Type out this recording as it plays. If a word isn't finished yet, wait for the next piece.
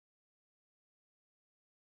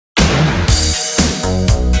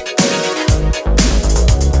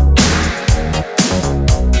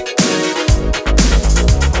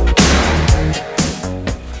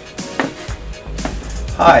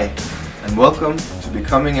Hi, and welcome to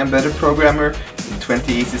Becoming a Better Programmer in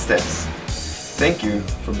 20 Easy Steps. Thank you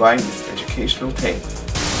for buying this educational tape.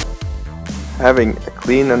 Having a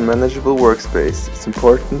clean and manageable workspace is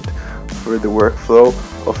important for the workflow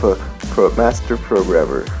of a master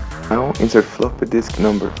programmer. Now insert floppy disk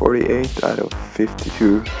number 48 out of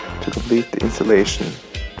 52 to complete the installation.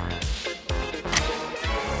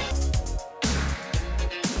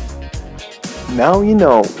 Now you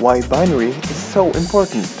know why binary is so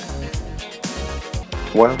important.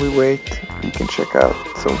 While we wait, you can check out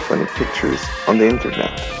some funny pictures on the internet.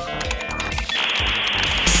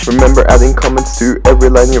 Remember, adding comments to every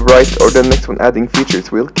line you write or the next one adding features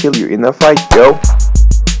will kill you in a fight, yo!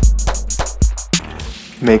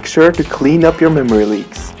 Make sure to clean up your memory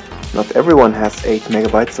leaks. Not everyone has 8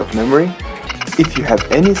 megabytes of memory. If you have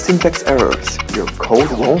any syntax errors, your code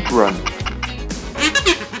won't run.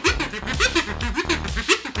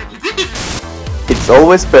 It's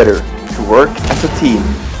always better to work as a team.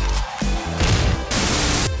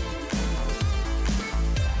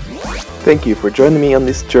 Thank you for joining me on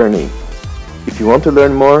this journey. If you want to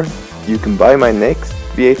learn more, you can buy my next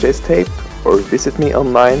VHS tape or visit me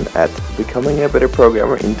online at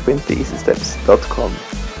becomingabetterprogrammer in 20easysteps.com.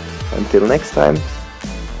 Until next time.